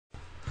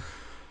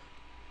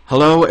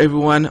Hello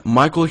everyone,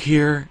 Michael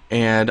here,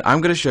 and I'm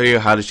going to show you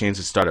how to change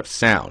the startup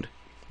sound.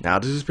 Now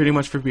this is pretty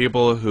much for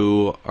people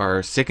who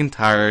are sick and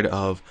tired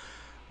of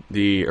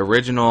the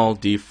original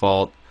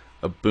default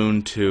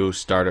Ubuntu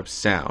startup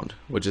sound,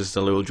 which is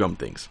the little drum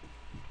things.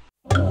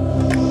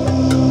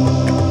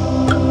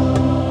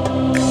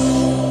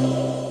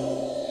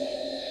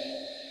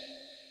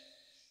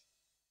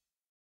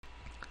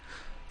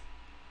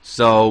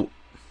 So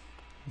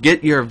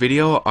get your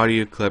video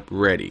audio clip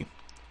ready.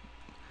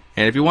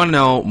 And if you want to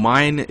know,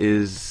 mine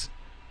is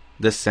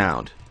this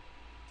sound.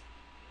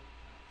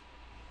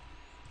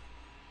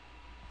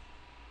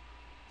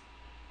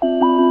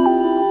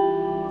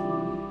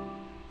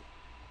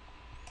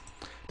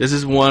 This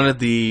is one of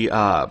the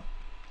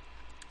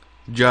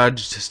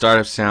judged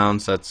startup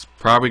sounds that's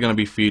probably going to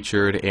be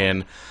featured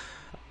in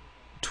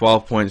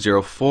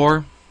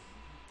 12.04.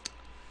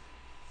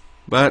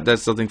 But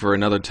that's something for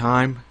another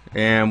time.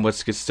 And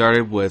let's get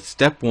started with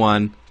step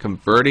 1,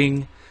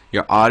 converting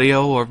your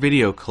audio or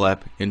video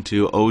clip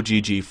into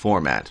OGG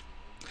format.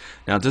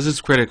 Now this is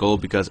critical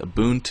because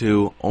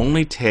Ubuntu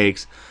only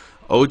takes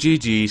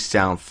OGG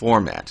sound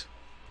format.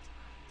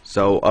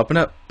 So open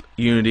up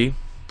Unity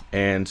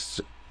and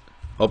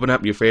open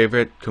up your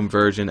favorite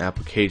conversion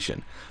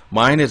application.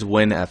 Mine is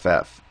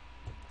WinFF.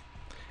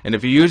 And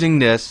if you're using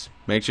this,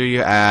 make sure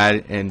you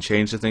add and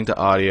change the thing to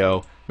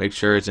audio. Make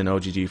sure it's in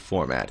OGG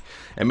format.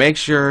 And make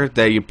sure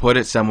that you put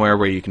it somewhere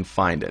where you can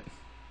find it.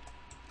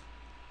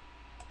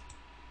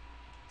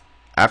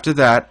 After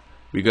that,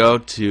 we go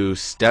to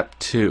step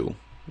 2,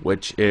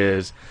 which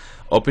is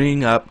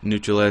opening up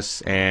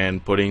Nucleus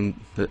and putting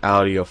the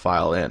audio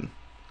file in.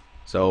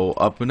 So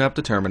open up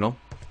the terminal,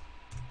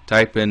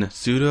 type in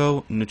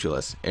sudo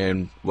nucleus,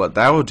 and what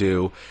that will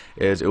do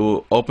is it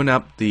will open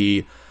up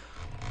the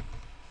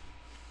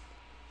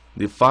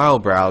file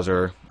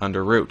browser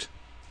under root.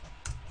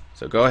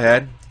 So go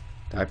ahead,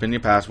 type in your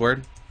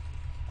password,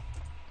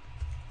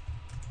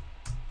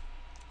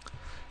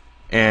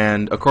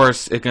 and of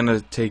course it's going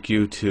to take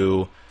you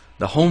to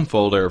the home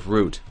folder of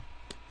root.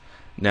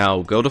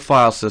 Now go to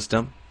File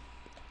System,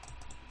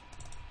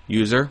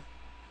 User,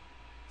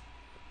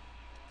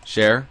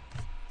 Share,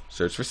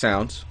 search for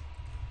Sounds,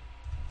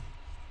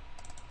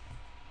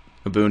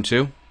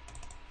 Ubuntu,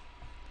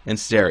 and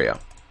Stereo.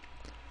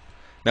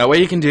 Now what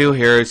you can do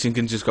here is you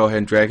can just go ahead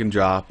and drag and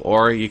drop,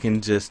 or you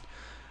can just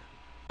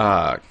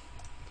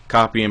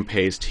copy and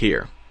paste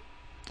here.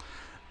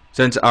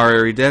 Since I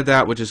already did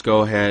that, we'll just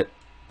go ahead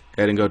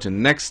and go to the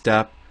next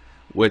step,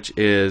 which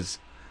is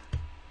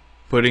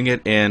putting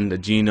it in the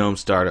genome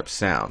startup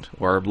sound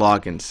or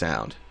login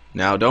sound.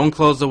 Now don't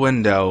close the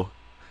window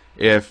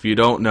if you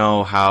don't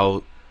know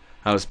how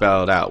to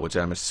spell it out, which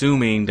I'm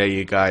assuming that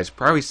you guys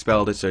probably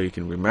spelled it so you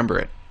can remember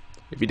it.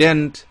 If you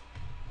didn't,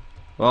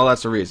 well,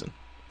 that's the reason.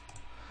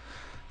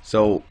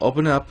 So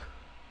open up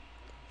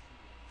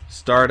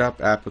Startup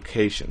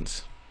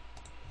Applications,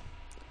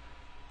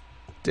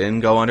 then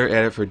go under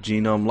Edit for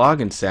Genome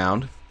Login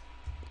Sound,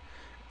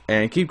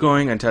 and keep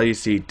going until you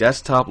see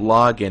Desktop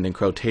Login in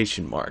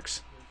quotation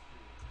marks.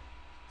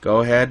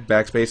 Go ahead,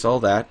 backspace all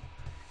that,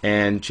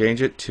 and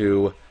change it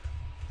to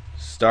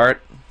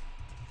Start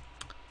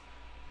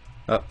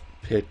Up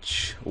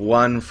Pitch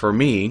 1 for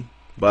me,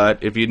 but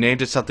if you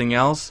named it something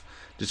else,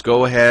 just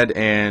go ahead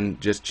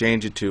and just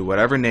change it to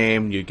whatever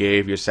name you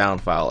gave your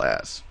sound file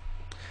as.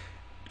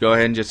 Go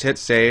ahead and just hit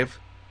save,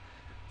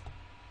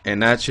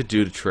 and that should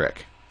do the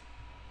trick.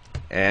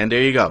 And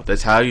there you go.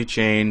 That's how you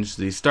change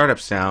the startup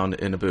sound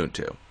in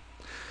Ubuntu.